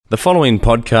The following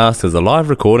podcast is a live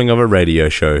recording of a radio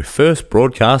show first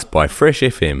broadcast by Fresh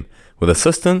FM with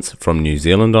assistance from New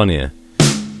Zealand On Air.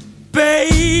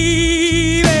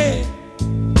 Baby,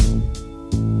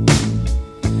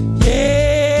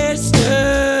 yesterday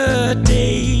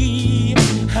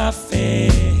I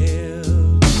felt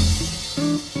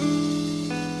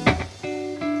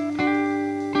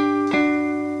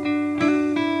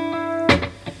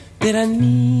that I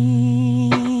needed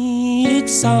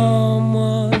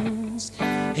someone's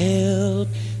help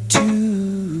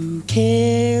to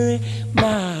carry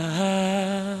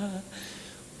my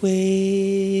weight.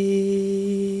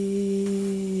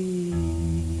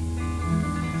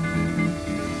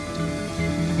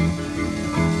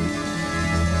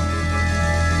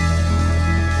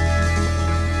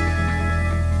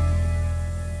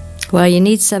 Well, you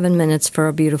need 7 minutes for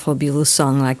a beautiful blues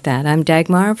song like that. I'm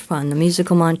Dagmar on the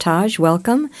musical montage.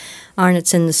 Welcome.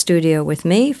 Arnott's in the studio with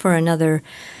me for another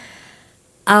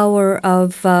hour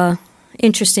of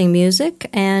interesting music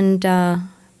and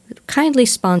kindly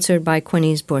sponsored by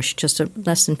Quinny's Bush, just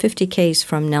less than 50 k's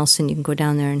from Nelson. You can go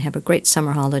down there and have a great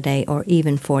summer holiday or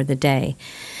even for the day.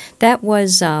 That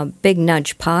was Big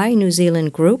Nudge Pie, New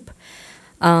Zealand group.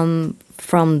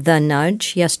 From The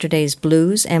Nudge, Yesterday's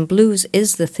Blues, and blues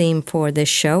is the theme for this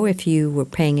show. If you were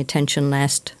paying attention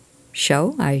last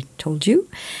show, I told you.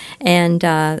 And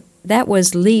that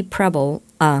was Ryan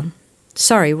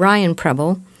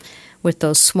Preble, with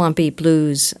those swampy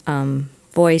blues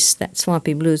voice, that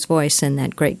swampy blues voice and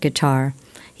that great guitar.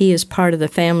 He is part of the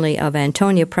family of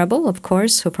Antonia Preble, of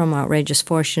course, who from Outrageous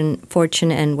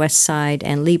Fortune and West Side,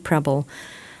 and Lee Preble,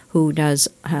 who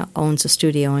owns a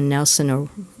studio in Nelson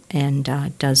and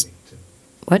does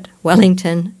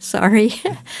Wellington, sorry.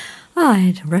 I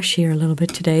had to rush here a little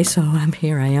bit today, so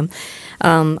here I am.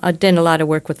 I've done a lot of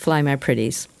work with Fly My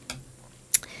Pretties.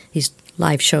 These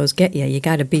live shows get you. You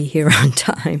got to be here on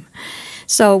time.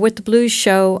 So with the blues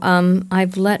show,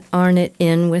 I've let Arnott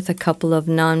in with a couple of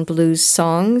non-blues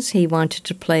songs. He wanted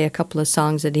to play a couple of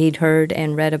songs that he'd heard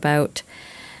and read about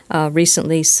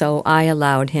recently, so I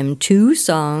allowed him 2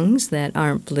 songs that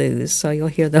aren't blues, so you'll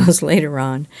hear those later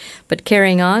on. But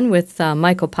carrying on with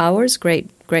Michael Powers, great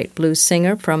blues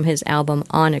singer from his album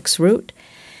Onyx Root.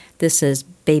 This is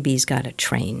Baby's Got a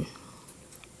Train.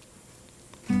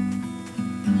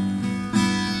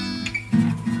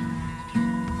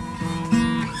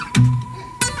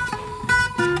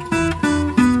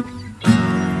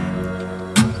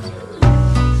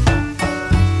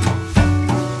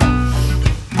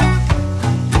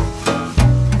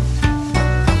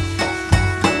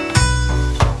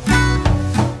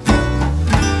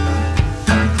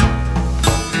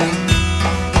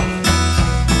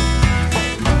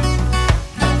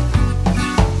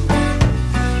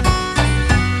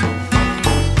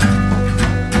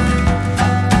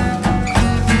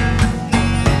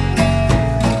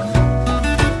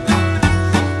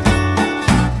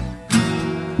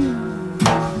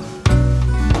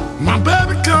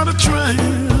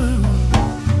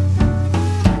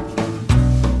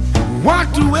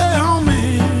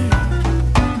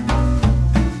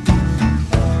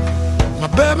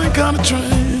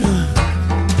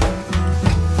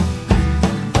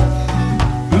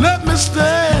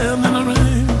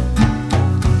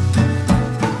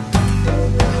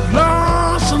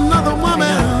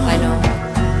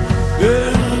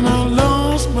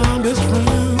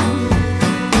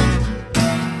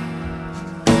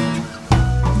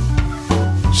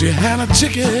 She had a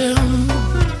chicken,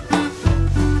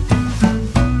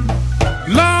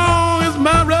 long as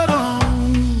my red on.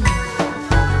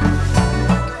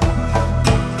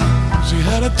 She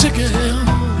had a chicken,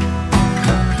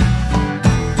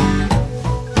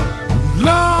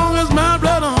 long as my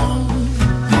red on.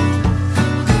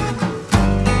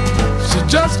 She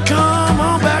just come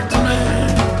on back to me.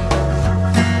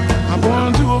 I'm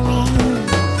going to a room.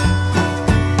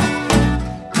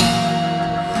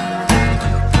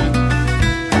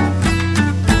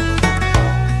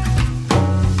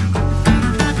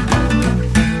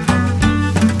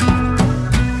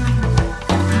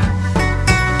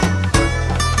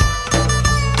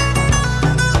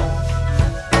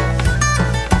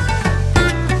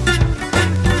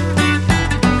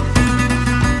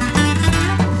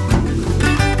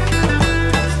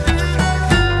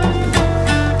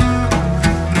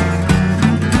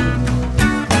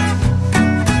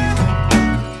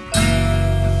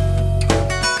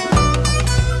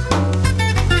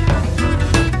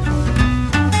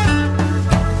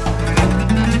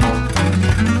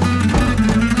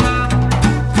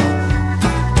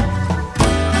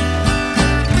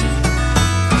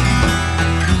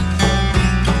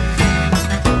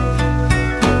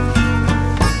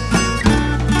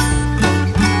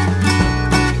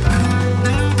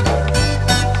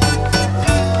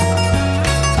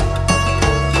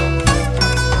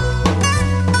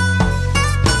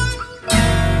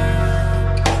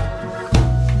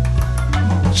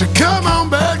 She come on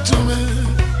back to me.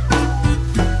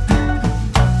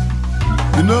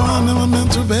 You know I never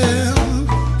meant to bail.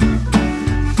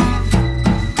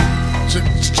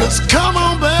 Just come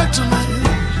on back to me.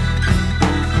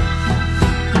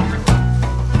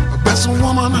 The best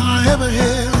woman I ever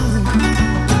had.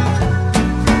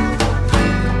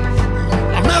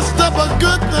 I messed up a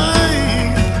good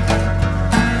thing,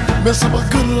 messed up a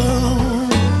good love.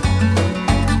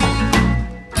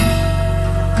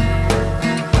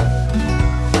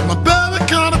 My baby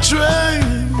kind of train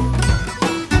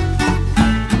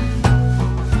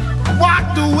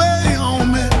walked away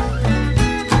on me.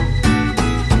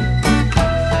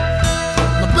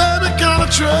 My baby kind of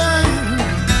train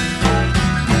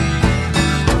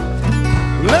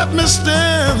left me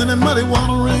standing in muddy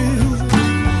water rain.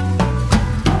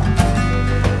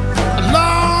 I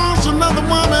lost another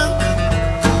woman,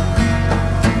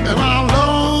 and I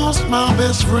lost my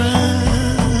best friend.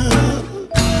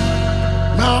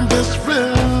 My best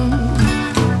friend.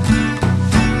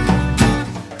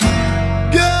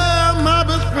 Yeah, my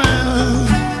best friend.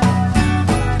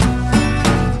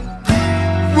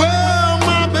 Well,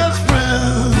 my best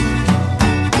friend.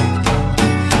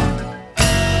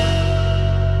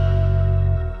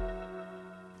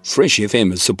 Fresh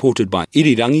FM is supported by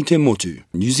Irirangi Te Motu,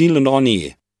 New Zealand On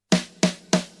Air.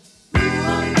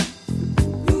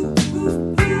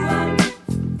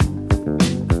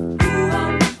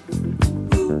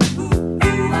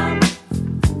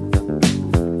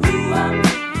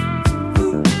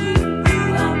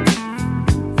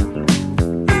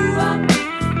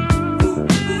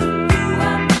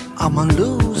 I'm a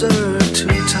loser two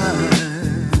times.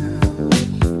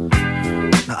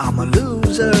 Now I'm a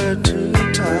loser two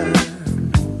times.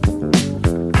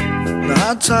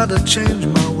 Now I try to change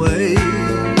my way,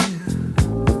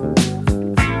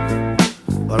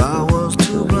 but I was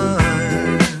too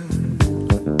blind.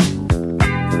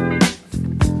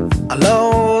 I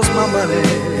lost my money,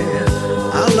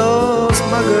 I lost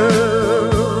my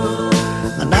girl,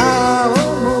 and I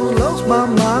almost lost my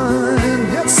mind.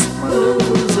 Yes, I'm a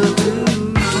loser two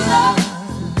times.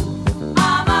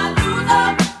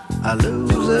 I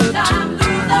lose it two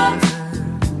times.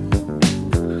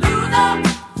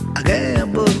 I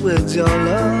gambled with your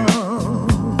love,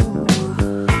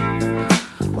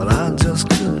 but I just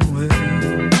couldn't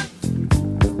win.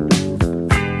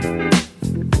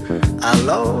 I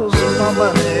lost my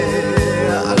money,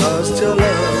 I lost your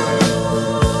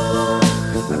love,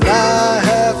 and I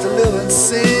have to live in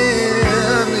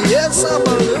sin. Yes, I'm a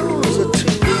loser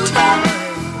two times.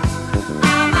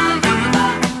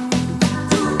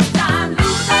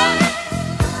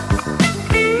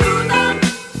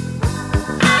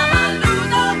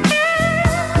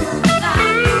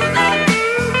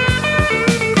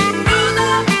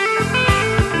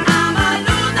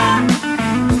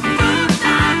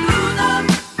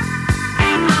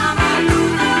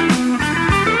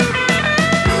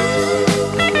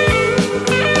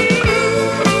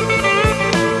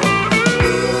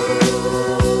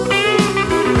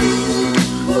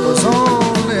 It was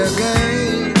only a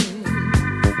game,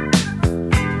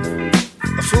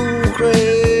 a fool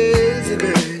crazy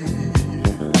game,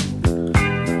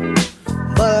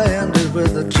 but I ended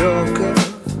with a joker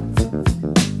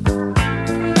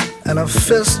and a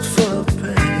fistful of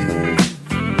pain.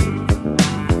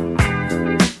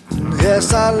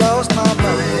 Yes, I lost my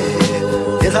money,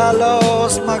 yes, I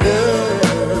lost my girl,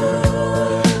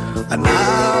 and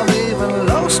I've even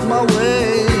lost my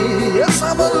way. Yes,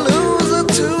 I'm a loser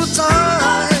two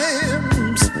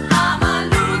times.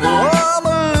 Oh, I'm a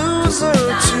loser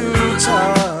two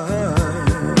times.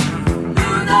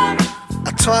 I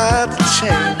tried to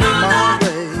change my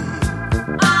way,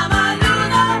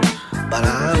 but I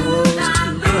was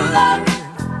too blind.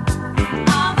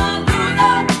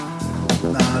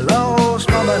 Now I lost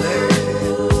my money,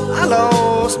 I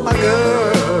lost my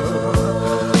girl,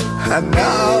 and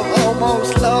now I've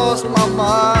almost lost my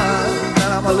mind,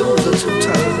 and I'm a loser two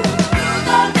times.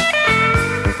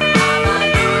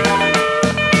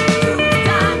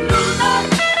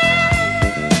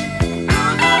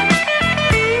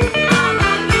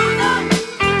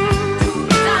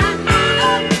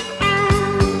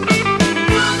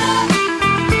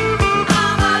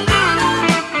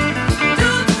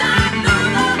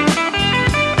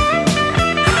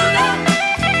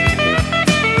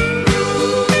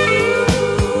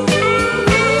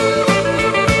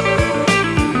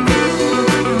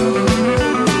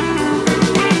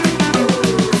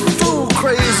 Fool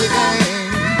crazy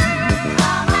game.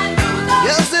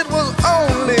 Yes, it was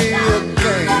only a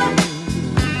game.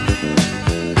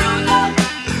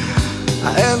 I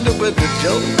ended with the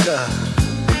joker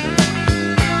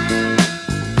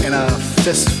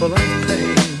fistful of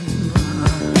pain.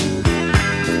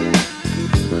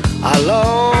 I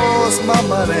lost my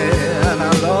money and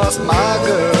I lost my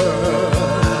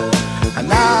girl,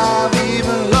 and I've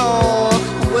even lost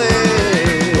the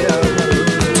way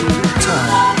to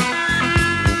time.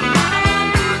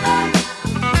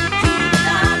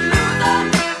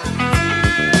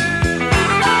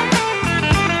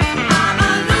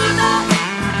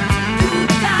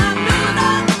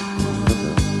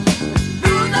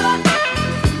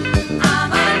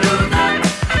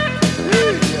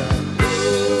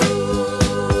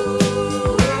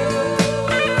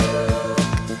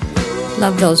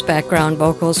 Love those background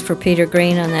vocals for Peter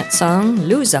Green on that song,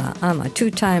 Loser. I'm a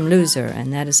two-time loser,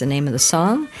 and that is the name of the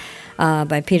song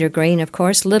by Peter Green, of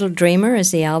course. Little Dreamer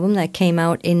is the album that came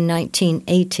out in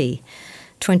 1980,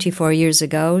 24 years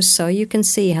ago, so you can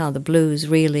see how the blues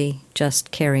really just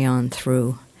carry on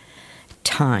through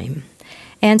time.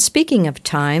 And speaking of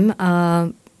time,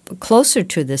 closer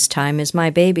to this time is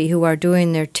My Baby, who are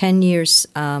doing their 10 years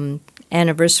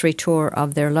anniversary tour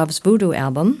of their Love's Voodoo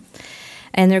album.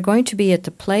 And they're going to be at the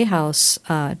Playhouse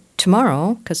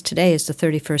tomorrow, because today is the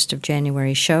 31st of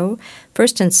January show.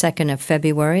 1st and 2nd of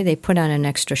February, they put on an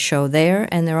extra show there.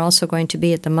 And they're also going to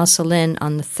be at the Muscle Inn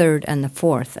on the 3rd and the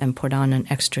 4th and put on an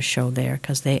extra show there,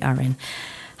 because they are in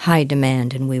high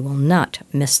demand and we will not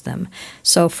miss them.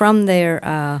 So from their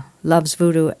Love's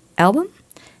Voodoo album,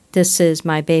 this is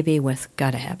My Baby with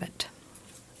Gotta Have It.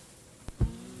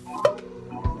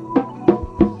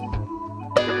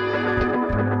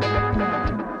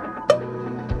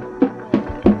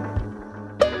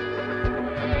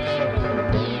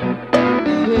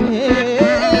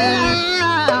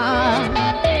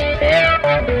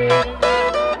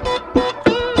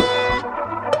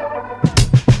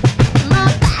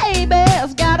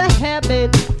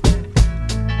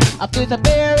 Of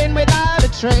disappearing without a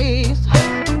trace.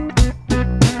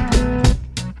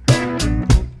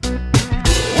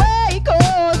 Where he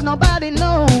goes, nobody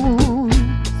knows,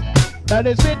 but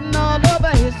it's written all over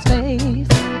his face.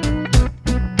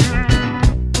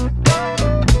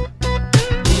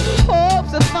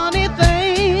 Hope's a funny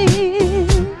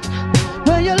thing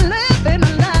when you're living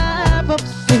a life of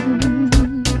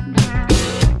sin.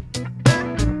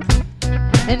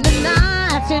 And the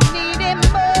nights you need him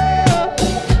more,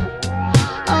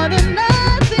 all the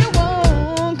nights he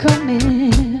won't come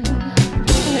in.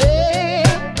 Hey,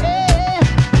 hey,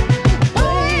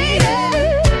 waiting,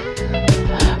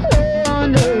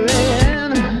 wondering,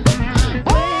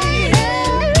 waiting,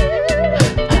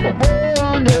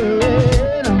 wondering,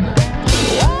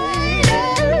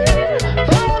 waiting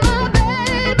for my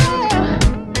baby,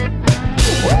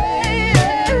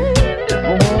 waiting,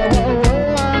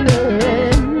 wondering.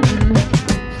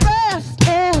 First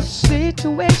air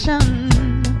situation,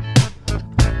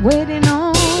 waiting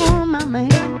on my man.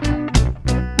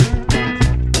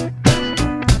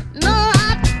 No,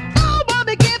 I don't want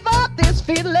to give up this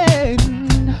feeling.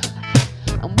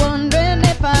 I'm wondering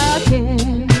if I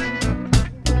can.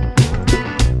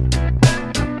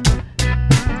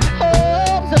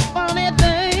 Hope's a funny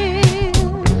thing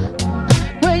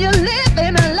when you're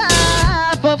living a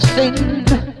life of sin.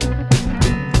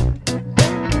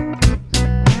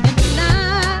 And the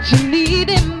night you need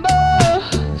him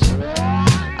most,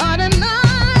 or the night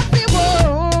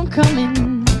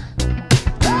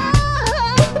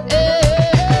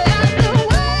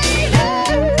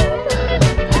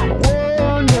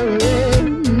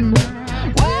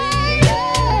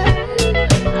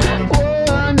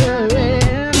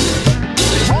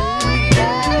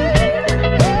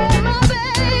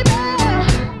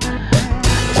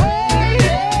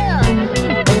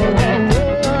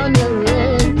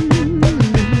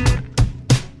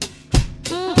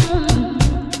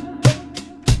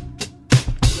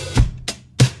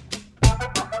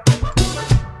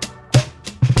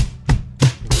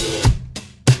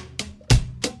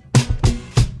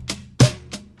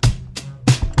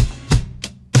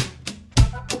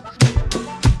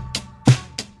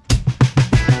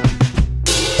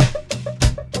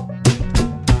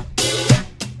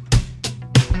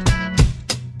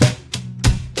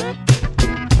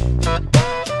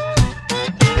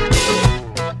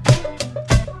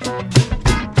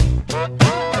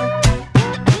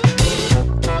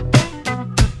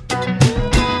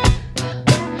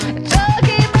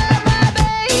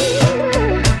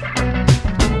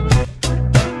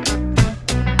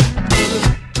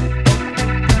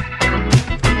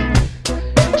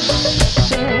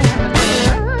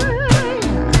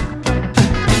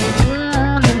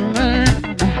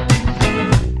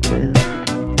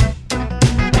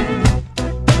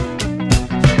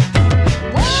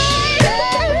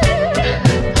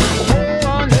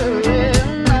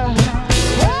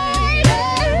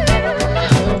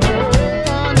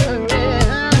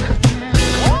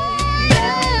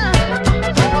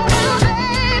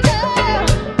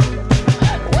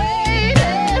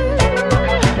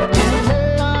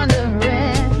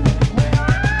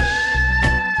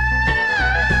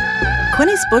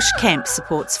Bush Camp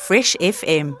supports Fresh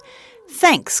FM.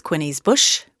 Thanks, Quinny's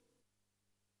Bush.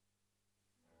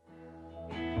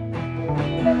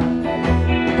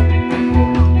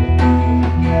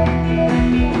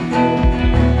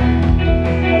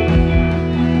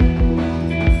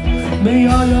 May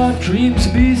all your dreams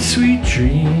be sweet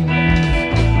dreams.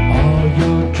 All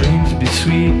your dreams be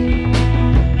sweet.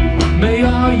 May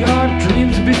all your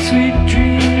dreams be sweet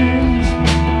dreams.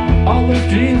 All the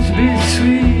dreams be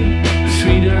sweet,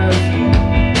 sweet as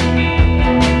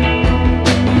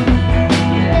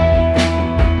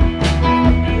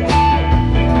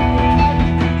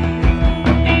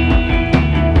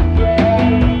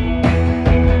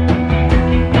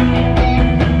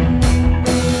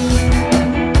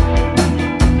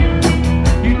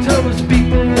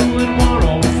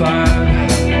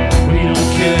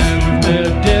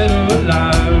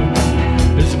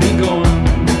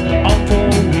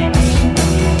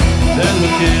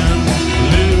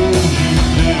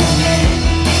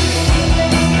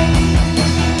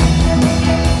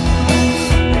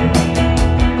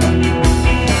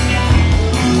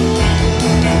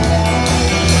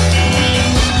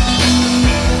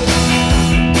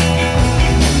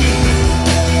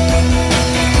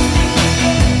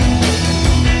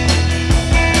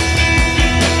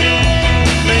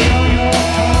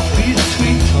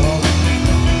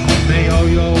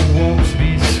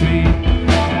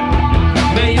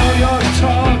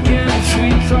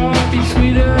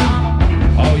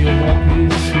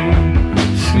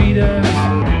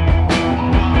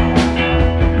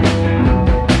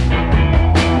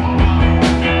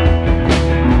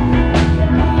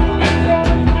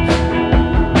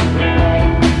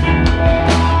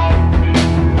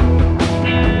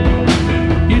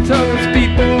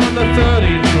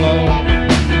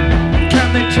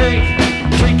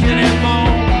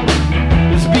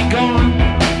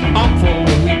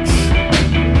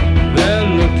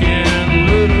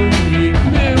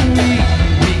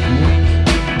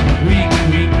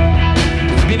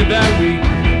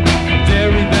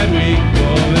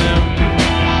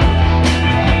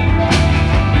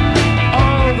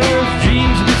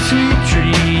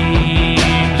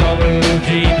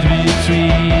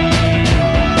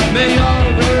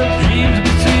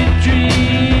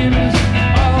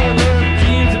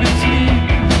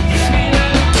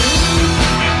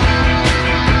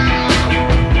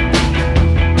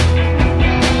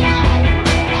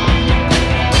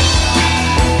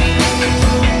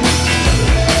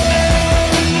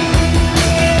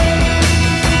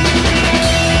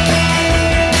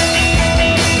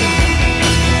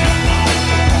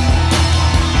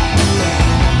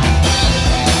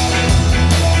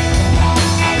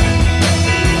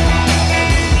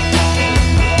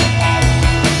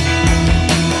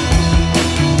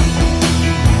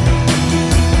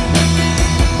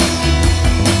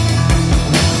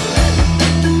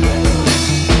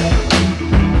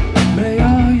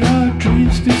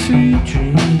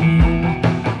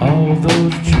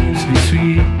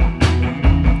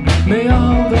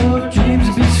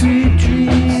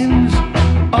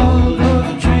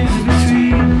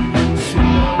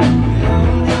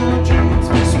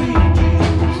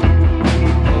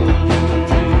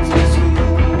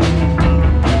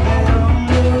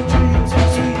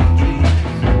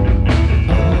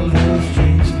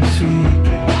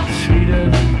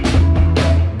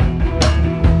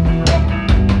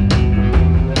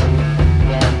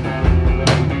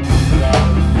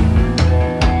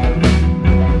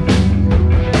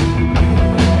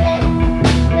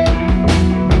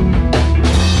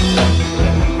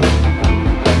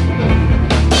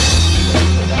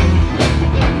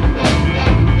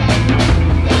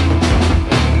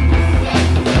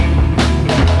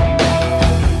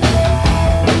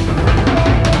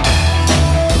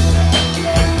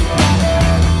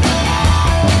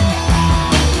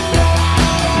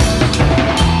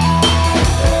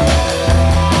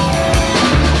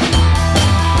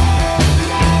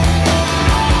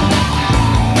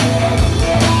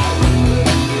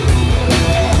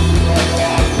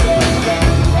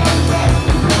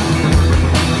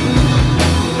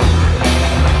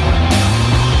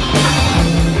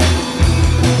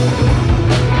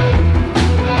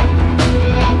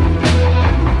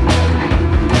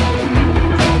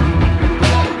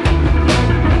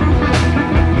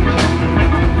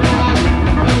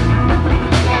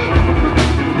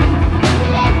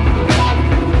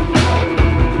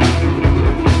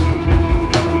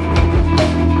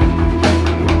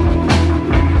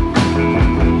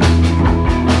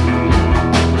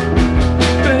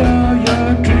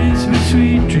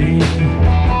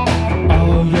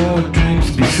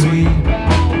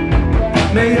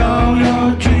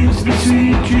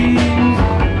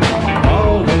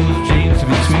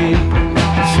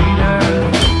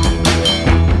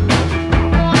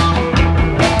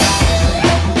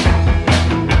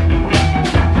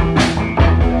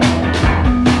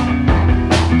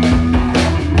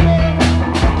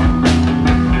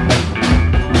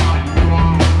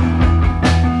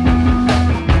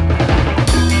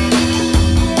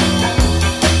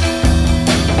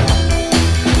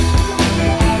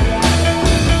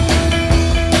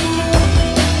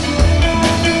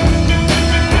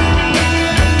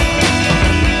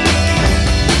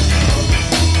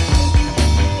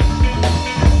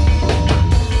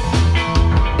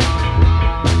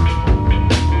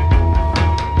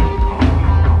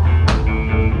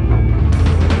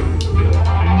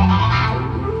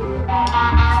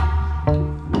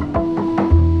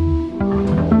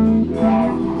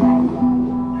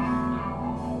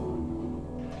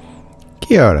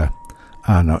Kia ora.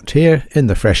 Arnott here in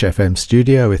the Fresh FM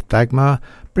studio with Dagmar,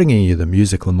 bringing you the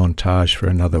musical montage for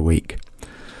another week.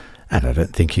 And I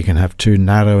don't think you can have too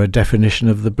narrow a definition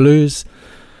of the blues.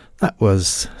 That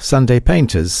was Sunday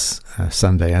Painters,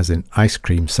 Sunday as in Ice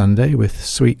Cream Sunday, with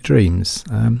Sweet Dreams.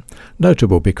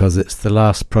 Notable because it's the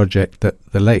last project that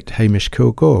the late Hamish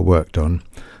Kilgore worked on,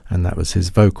 and that was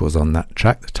his vocals on that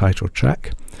track, the title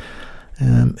track.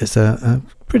 It's a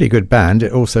pretty good band.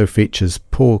 It also features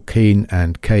Paul Keane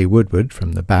and Kay Woodward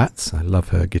from the Bats. I love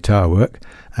her guitar work.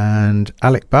 And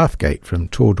Alec Bathgate from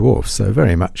Tall Dwarfs, so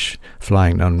very much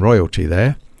flying on royalty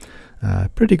there.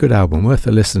 Pretty good album, worth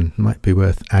a listen. Might be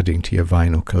worth adding to your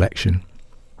vinyl collection.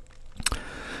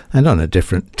 And on a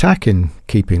different tack, in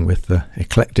keeping with the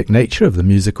eclectic nature of the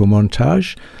musical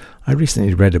montage, I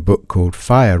recently read a book called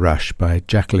Fire Rush by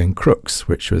Jacqueline Crooks,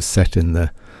 which was set in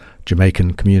the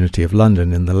Jamaican community of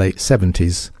London in the late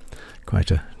 70s.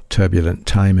 Quite a turbulent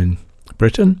time in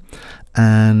Britain.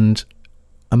 And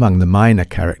among the minor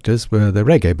characters were the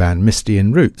reggae band Misty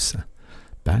and Roots, a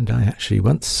band I actually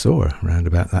once saw around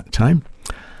about that time.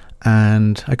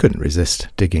 And I couldn't resist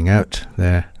digging out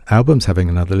their albums, having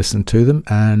another listen to them.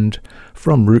 And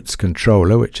from Roots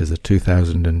Controller, which is a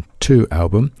 2002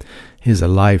 album, here's a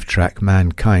live track,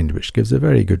 Mankind, which gives a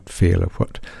very good feel of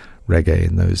what reggae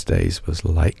in those days was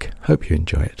like. Hope you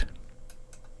enjoy it.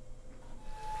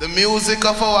 The music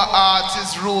of our art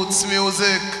is roots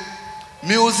music.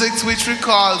 Music which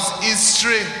recalls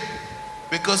history.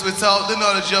 Because without the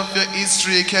knowledge of your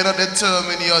history, you cannot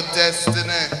determine your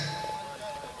destiny.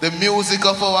 The music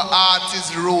of our art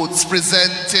is roots,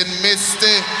 presenting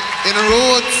Misty in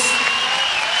Roots.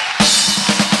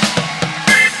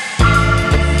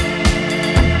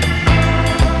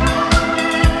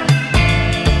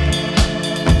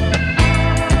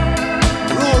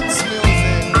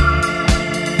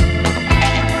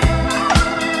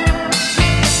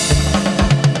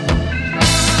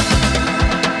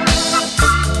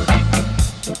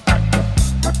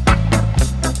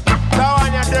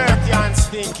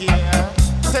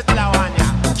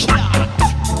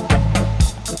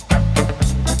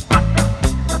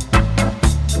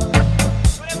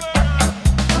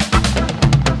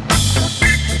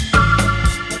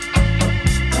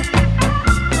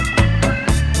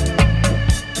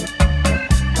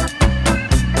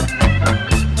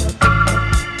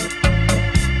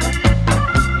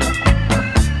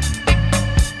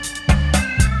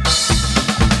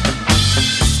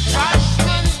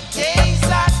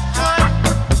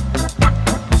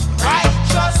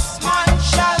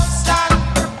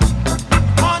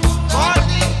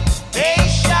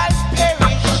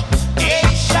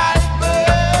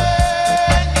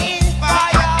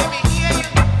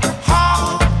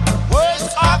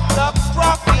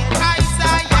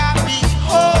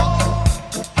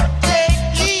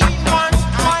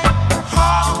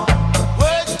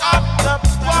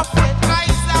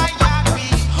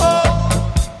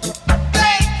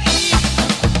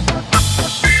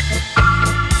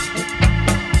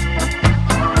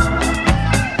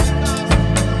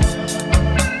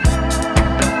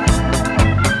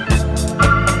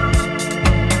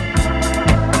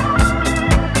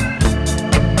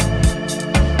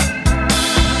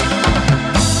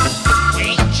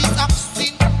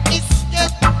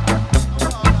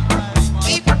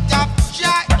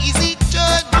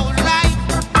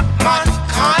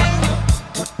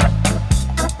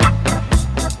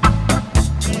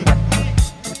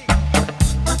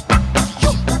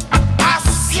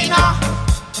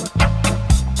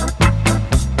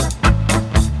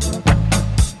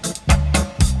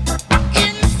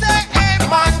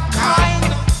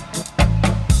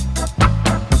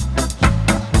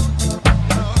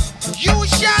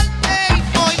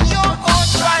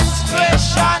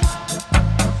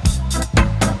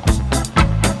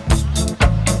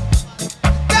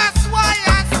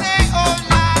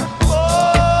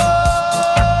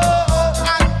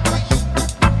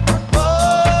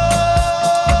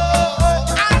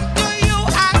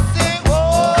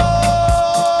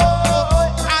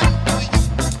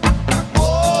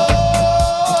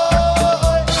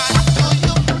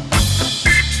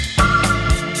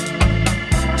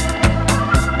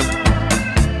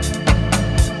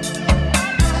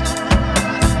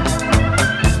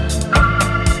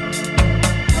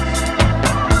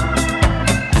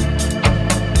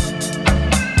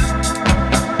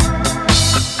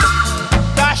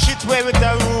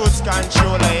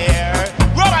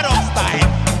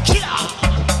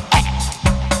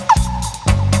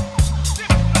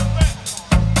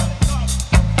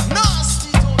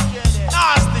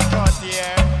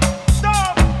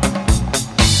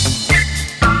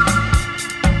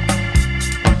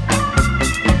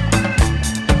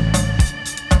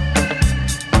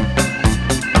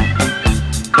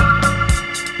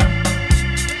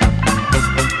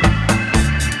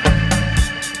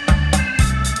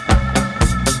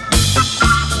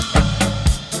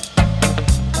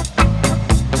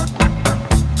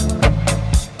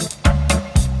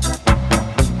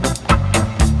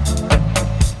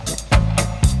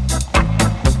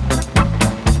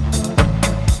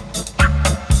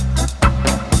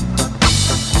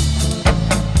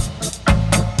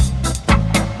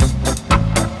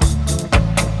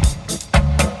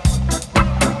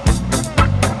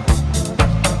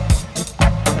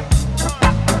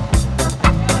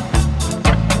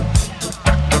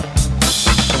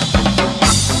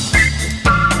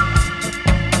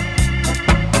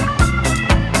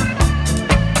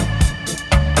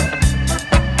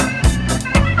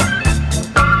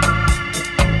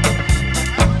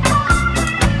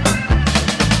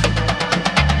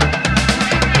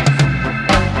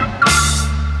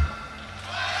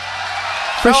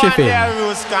 Fresh FM.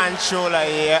 Rose controller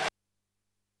here.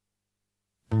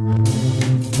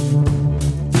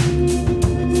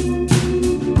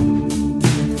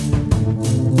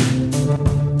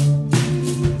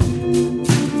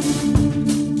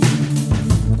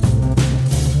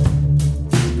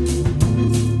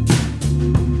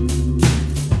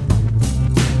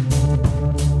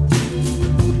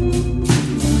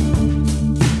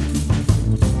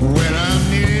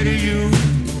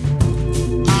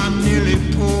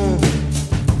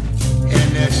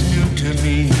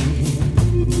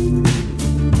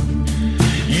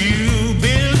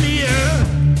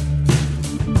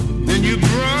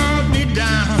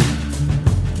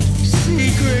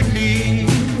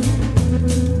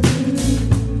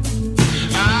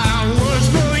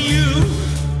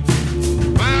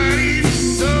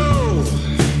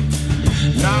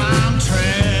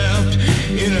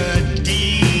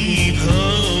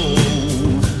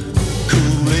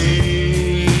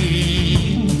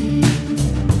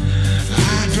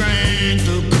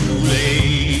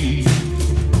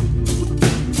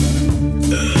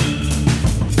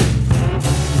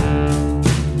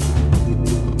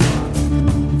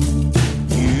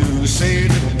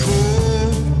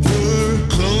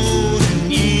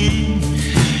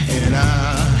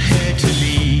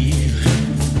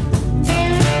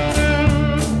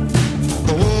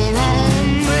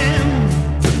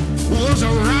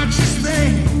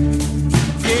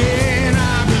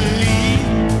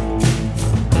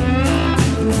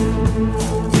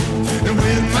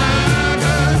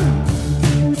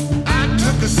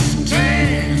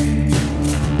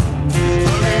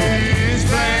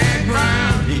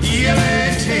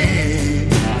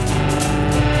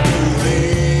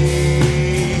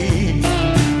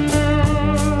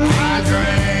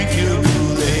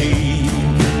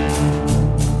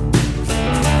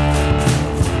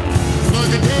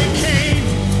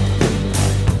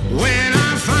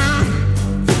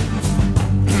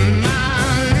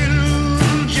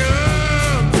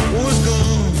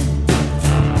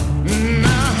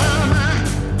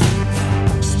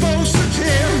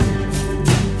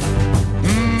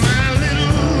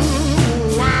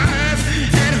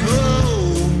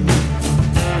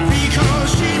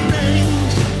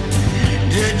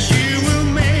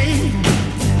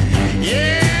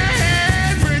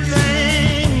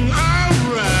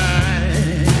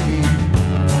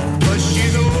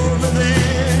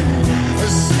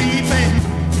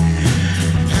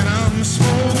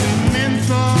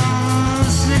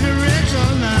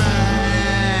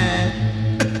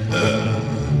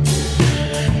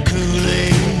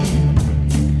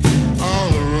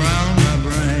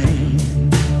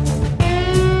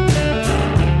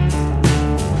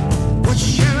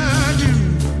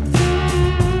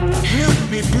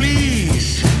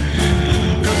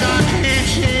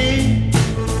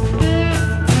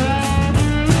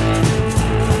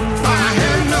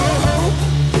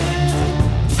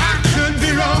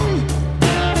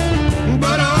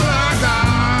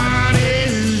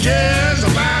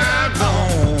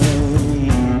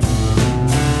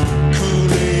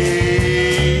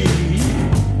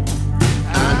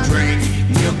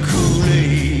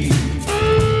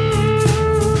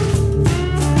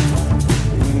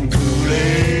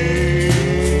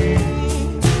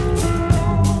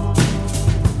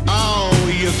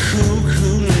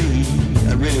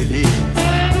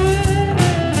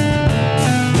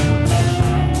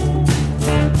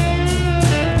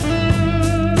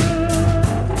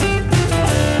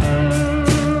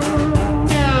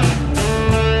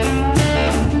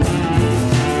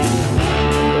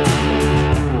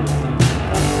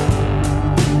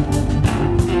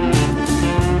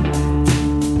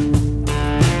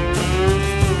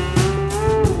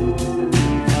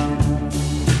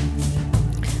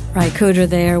 Cooter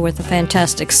there with a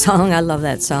fantastic song. I love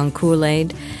that song,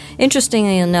 Kool-Aid.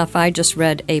 Interestingly enough, I just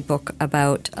read a book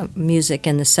about music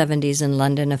in the 70s in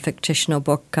London, a fictional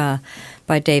book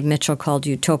by Dave Mitchell called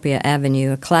Utopia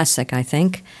Avenue, a classic, I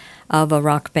think, of a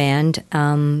rock band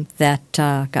that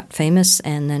got famous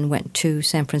and then went to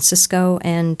San Francisco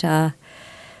and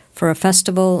for a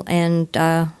festival, and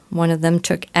one of them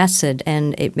took acid,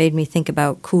 and it made me think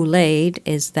about Kool-Aid,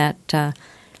 is that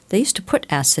they used to put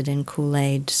acid in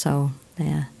Kool-Aid, so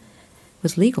it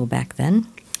was legal back then.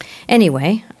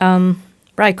 Anyway,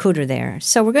 Ry Cooter there.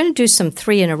 So we're going to do some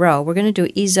three in a row. We're going to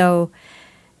do Ezo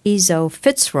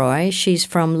Fitzroy. She's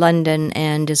from London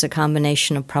and is a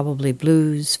combination of probably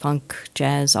blues, funk,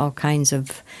 jazz, all kinds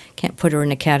of, can't put her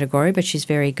in a category, but she's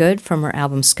very good, from her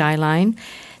album Skyline.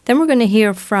 Then we're going to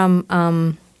hear from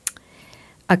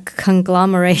a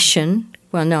conglomeration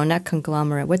well, no, not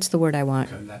conglomerate. What's the word I want?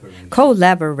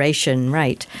 Collaboration,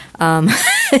 right.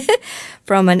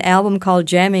 From an album called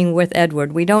Jamming with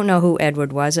Edward. We don't know who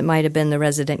Edward was. It might have been the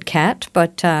resident cat,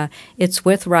 but it's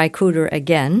with Ry Cooder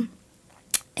again.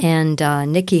 And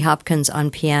Nicky Hopkins on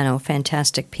piano,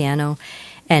 fantastic piano.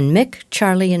 And Mick,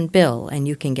 Charlie, and Bill, and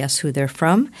you can guess who they're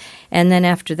from. And then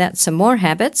after that, some more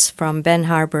Habits from Ben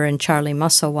Harbour and Charlie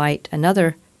Musselwhite,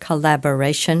 another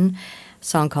collaboration,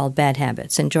 song called Bad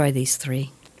Habits. Enjoy these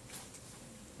three.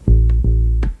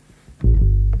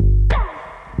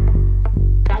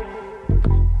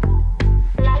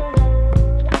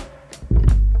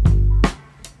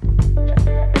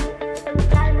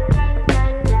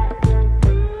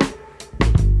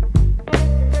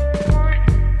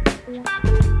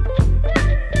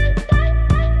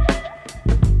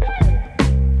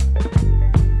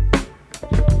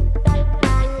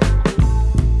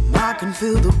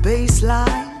 Feel the bass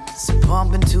lines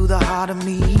pumping to the heart of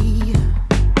me,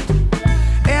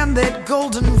 and that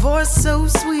golden voice so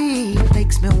sweet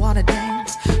makes me wanna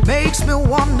dance, makes me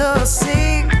wanna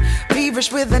sing,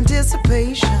 feverish with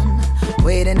anticipation,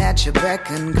 waiting at your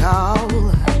beck and call.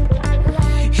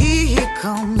 Here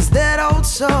comes that old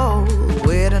soul,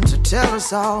 waiting to tell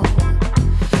us all,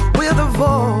 with a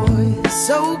voice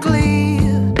so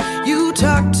clear. You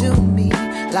talk to me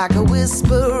like a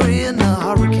whisper in a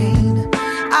hurricane.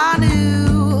 I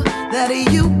knew that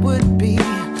you would be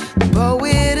the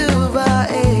poet of our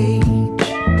age.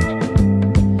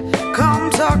 Come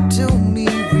talk to me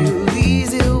real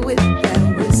easy with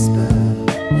that whisper,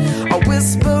 a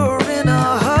whisper in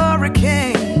a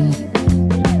hurricane.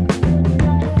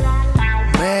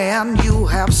 Man, you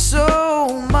have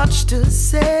so much to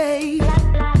say,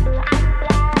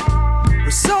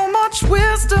 with so much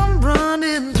wisdom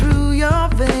running through your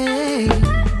veins.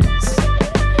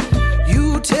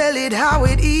 Tell it how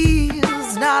it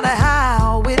is, not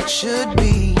how it should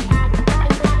be.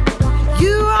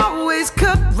 You always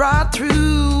cut right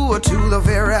through to the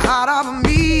very heart of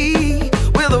me,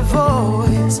 with a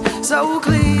voice so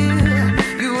clear.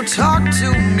 You talk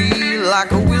to me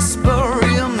like a whisper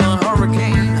in the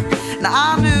hurricane. Now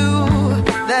I knew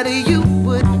that you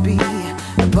would be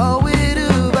the poet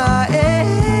of our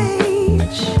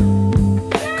age.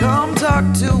 Come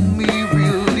talk to me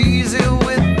real easy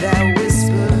with that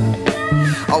whisper,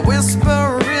 a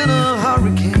whisper in a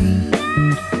hurricane.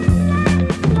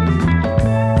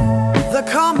 The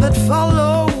calm that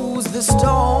follows the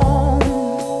storm.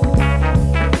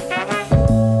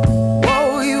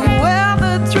 Oh, you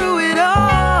weathered through it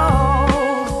all.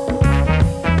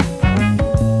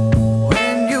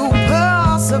 When you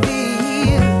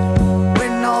persevered,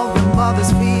 when all the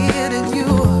mothers feared in you,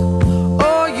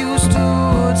 oh, you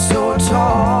stood so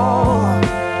tall.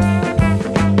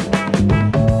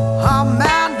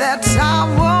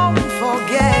 Time won't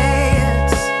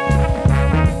forget.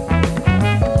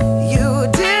 You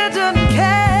didn't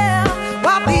care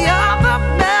what the other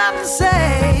man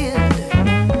said.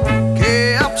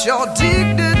 Kept your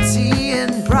dignity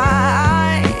and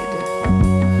pride.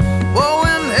 Oh,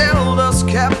 and held us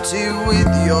captive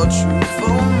with your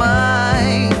truthful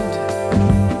mind.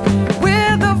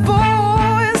 With a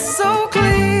voice so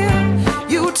clear,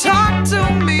 you talk to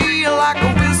me like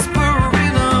a whisper.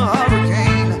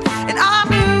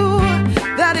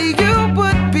 You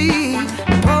would be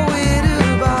the poet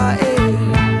of our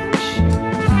age.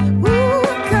 Ooh,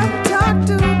 come talk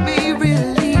to me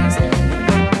real easy,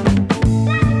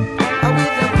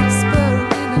 with a whisper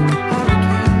in a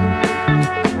hurricane.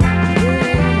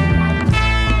 Yeah.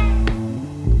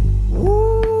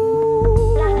 Ooh.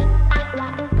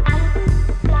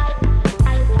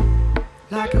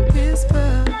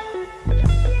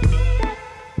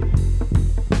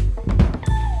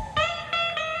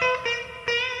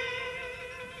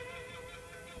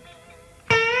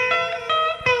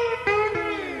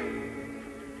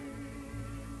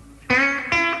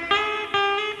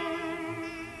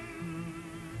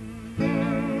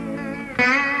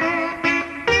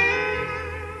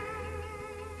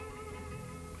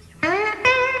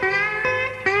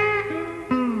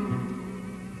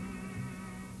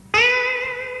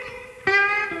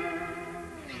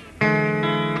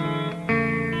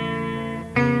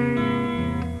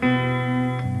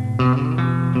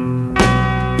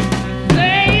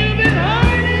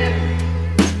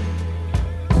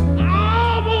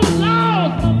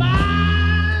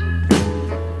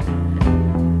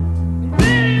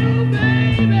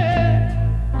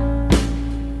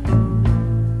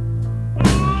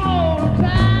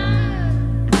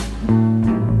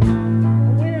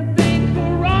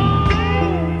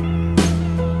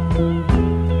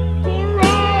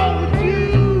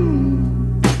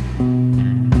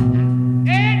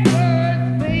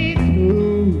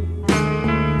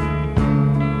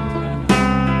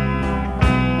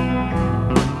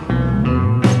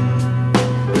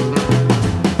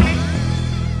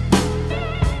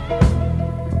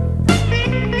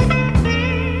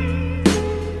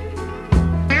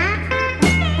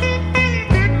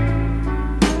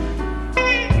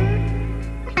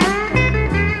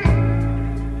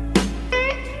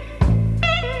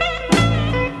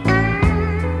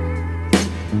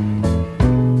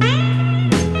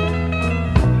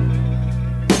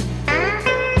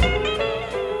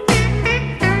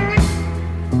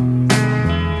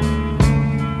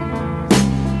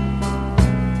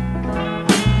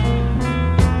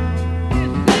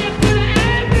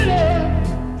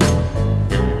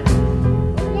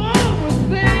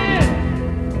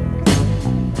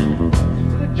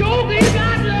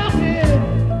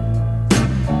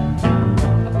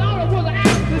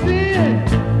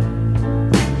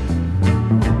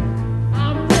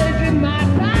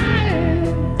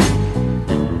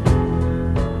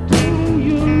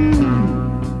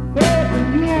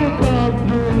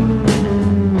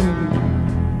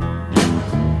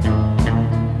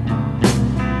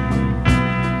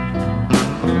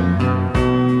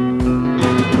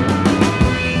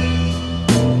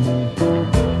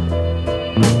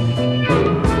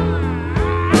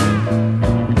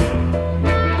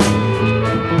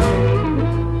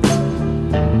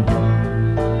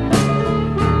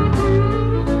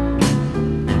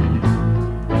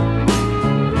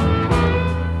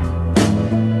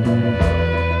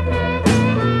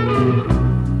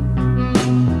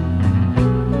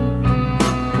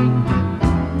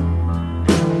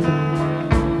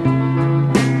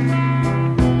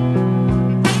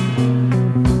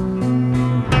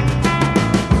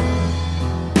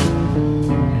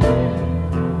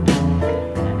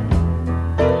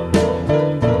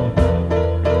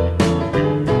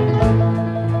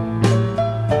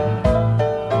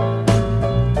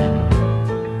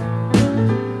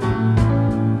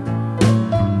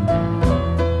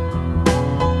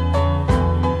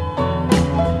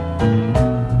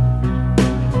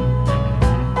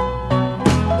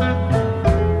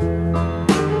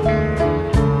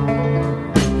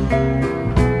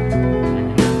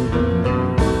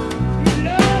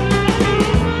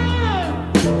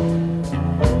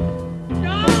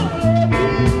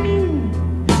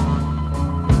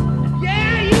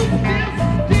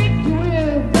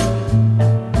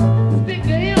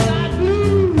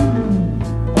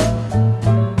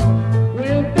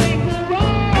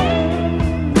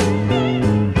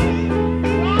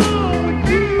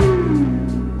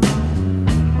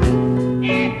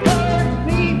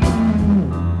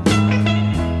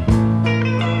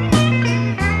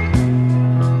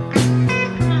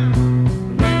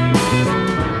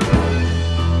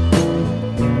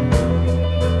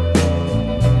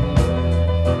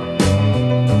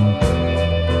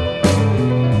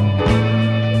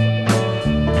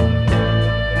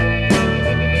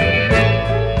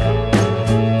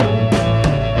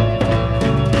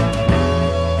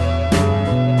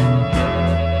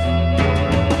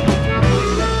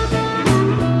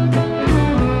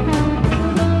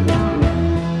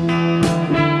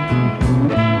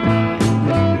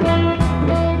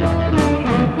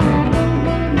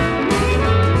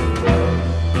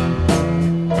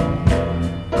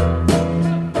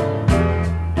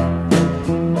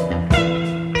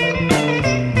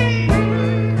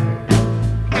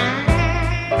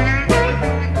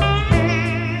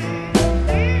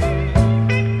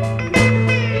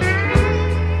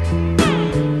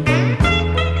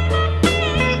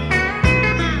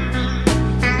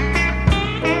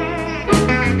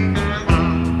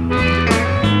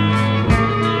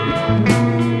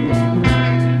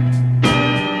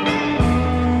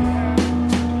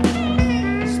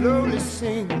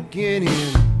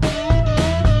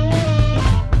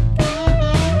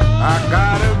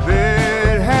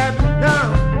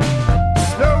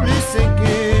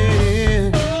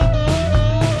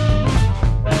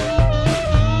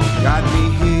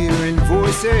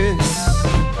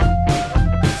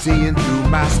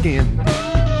 skin.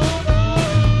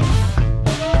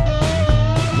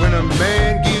 When a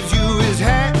man gives you his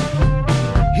hat,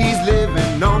 he's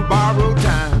living on borrowed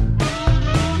time.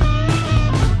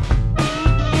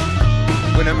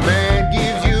 When a man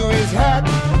gives you his hat,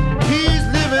 he's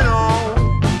living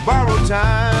on borrowed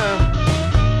time.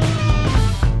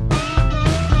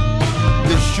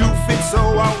 The shoe fits so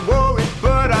I wore it,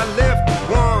 but I left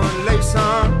one lace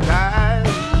untied.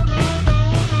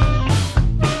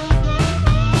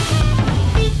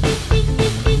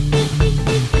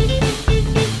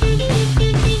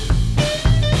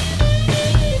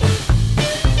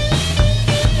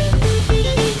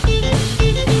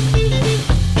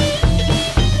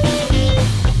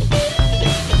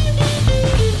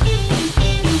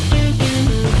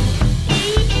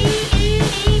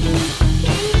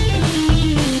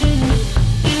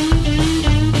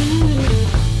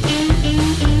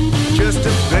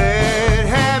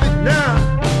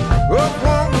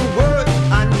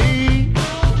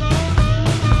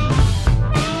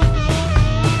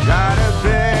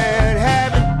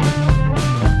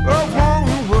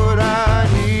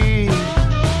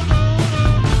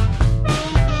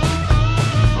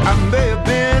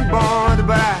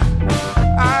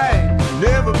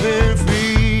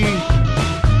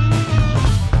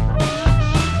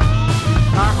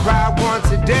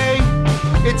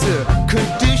 It's a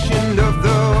condition of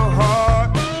the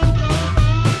heart.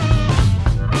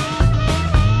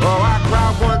 Oh, I cry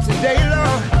once a day,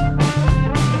 Lord.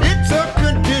 It's a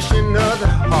condition of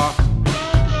the heart.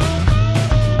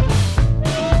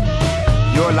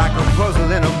 You're like a puzzle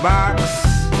puzzle in a box,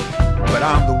 but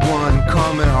I'm the one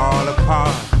coming all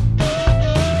apart.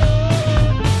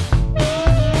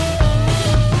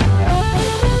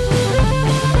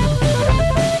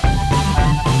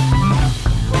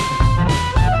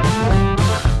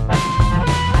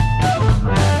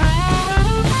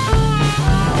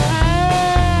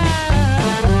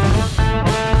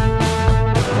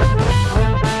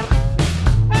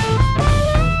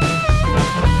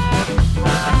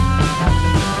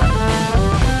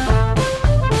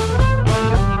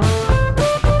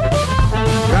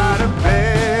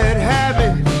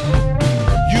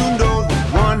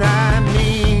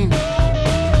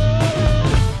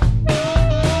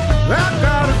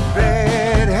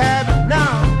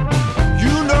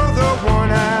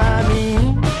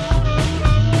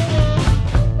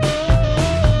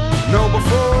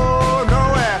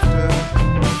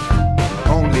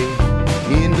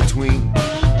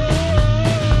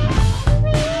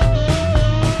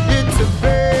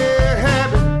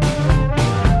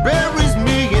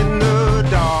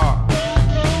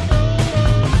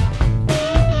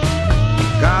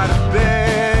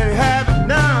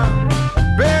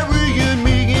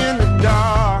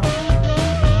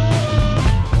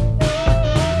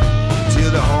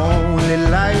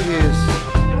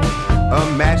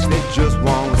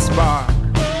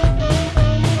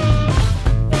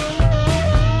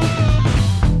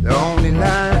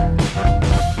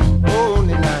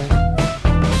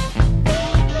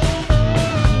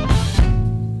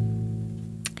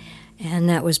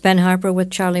 Was Ben Harper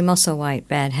with Charlie Musselwhite,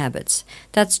 Bad Habits.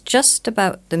 That's just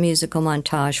about the musical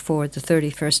montage for the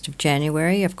 31st of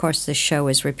January. Of course, this show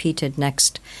is repeated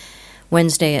next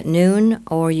Wednesday at noon,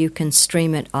 or you can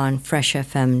stream it on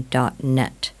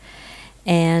freshfm.net.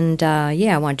 And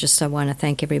I want to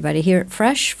thank everybody here at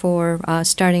Fresh for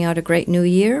starting out a great new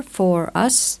year for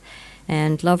us,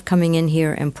 and love coming in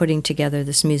here and putting together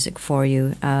this music for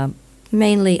you.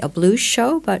 Mainly a blues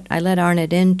show, but I let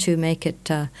Arnett in to make it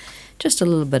just a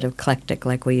little bit of eclectic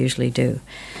like we usually do.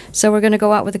 So we're going to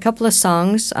go out with a couple of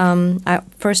songs.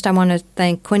 First, I want to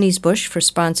thank Quinny's Bush for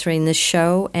sponsoring this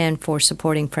show and for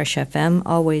supporting Fresh FM.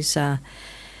 Always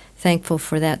thankful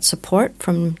for that support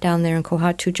from down there in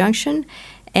Kohatu Junction.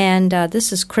 And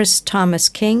this is Chris Thomas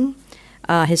King,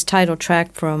 his title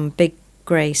track from Big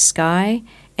Gray Sky.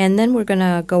 And then we're going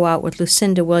to go out with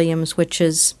Lucinda Williams, which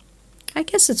is, I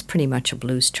guess it's pretty much a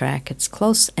blues track. It's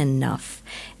close enough.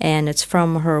 And it's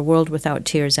from her World Without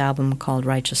Tears album called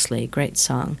Righteously. Great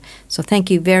song. So thank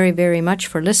you very, very much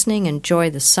for listening. Enjoy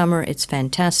the summer. It's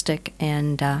fantastic.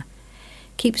 And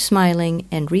keep smiling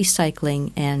and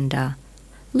recycling and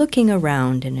looking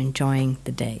around and enjoying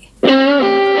the day.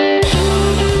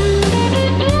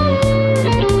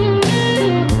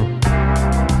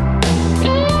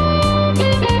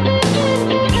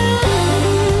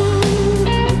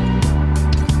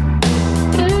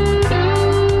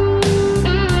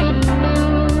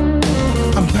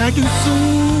 Packing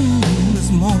soon this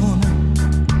morning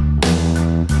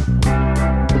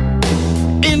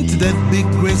into that big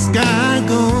gray sky I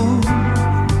go.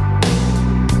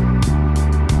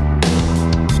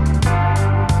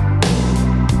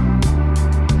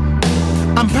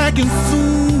 I'm packing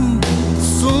soon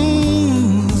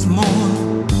this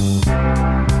morning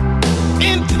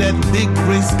into that big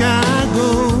gray sky I go.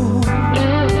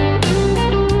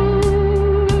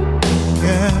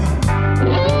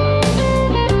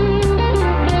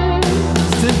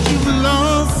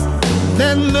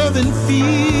 That loving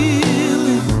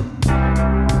feeling,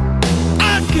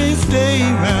 I can't stay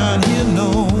around here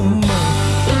no more.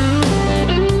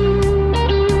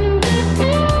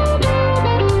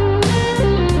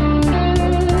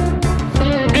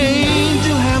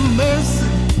 Angel, have mercy.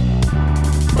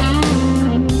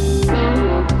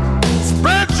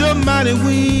 Spread your mighty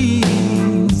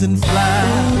wings and fly.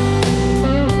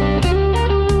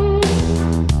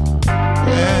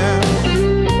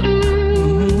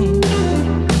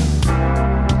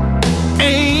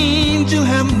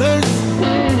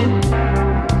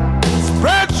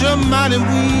 Spread your mighty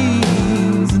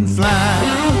wings and fly.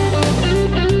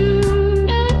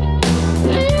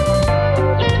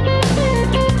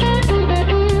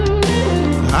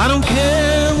 I don't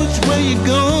care which way you're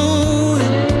going,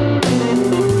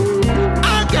 I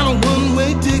got a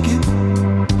one-way ticket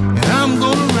and I'm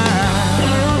gonna ride.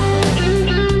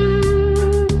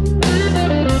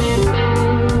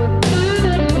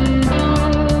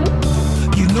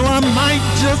 You know I might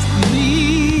just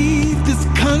leave this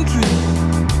country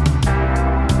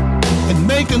and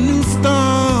make a new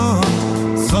start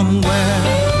somewhere.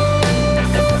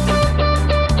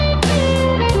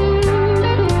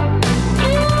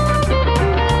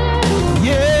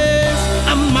 Yes,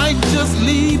 I might just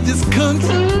this country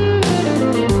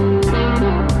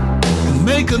and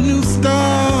make a new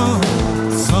start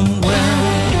somewhere.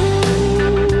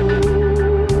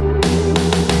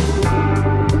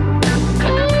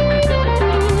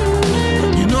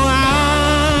 You know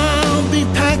I'll be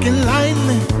packing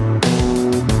lightly,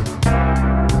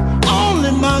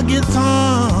 only my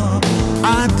guitar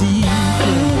I deal.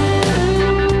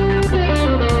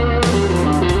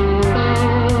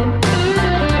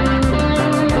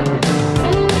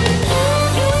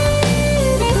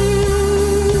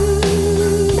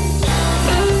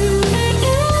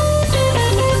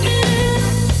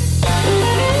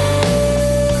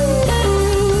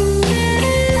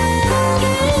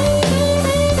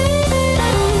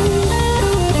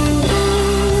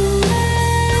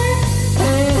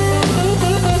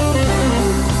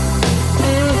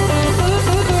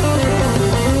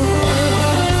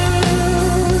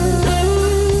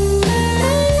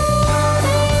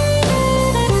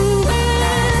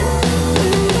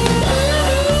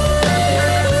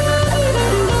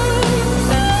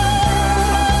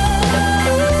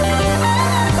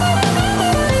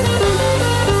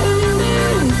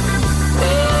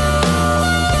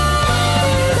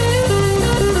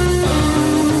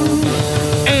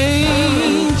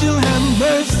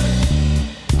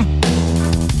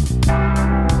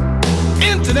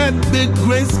 Big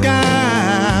gray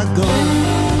sky go.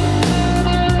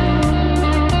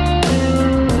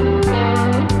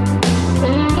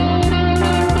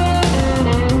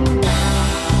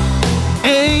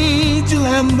 Angel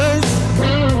have mercy,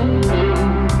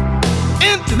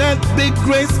 into that big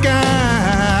gray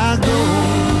sky go.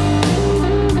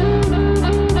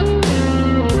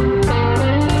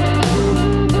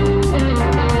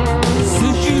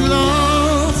 Since you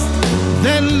lost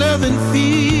that loving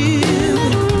feeling,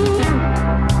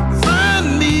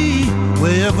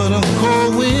 wherever the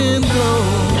cold wind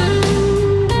blows.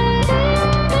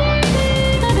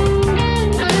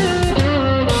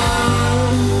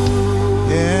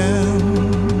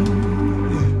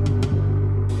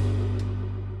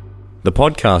 The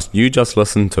podcast you just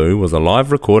listened to was a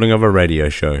live recording of a radio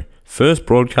show, first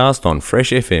broadcast on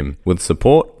Fresh FM with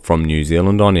support from New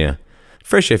Zealand On Air.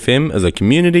 Fresh FM is a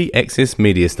community access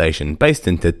media station based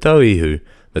in Te Tauihu,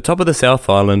 the top of the South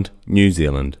Island, New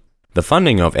Zealand. The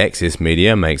funding of Access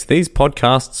Media makes these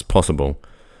podcasts possible.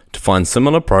 To find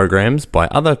similar programs by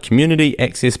other community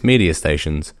access media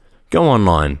stations, go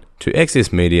online to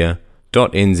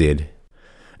accessmedia.nz.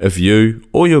 If you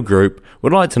or your group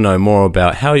would like to know more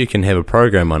about how you can have a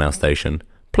program on our station,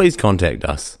 please contact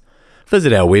us.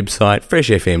 Visit our website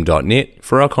freshfm.net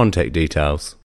for our contact details.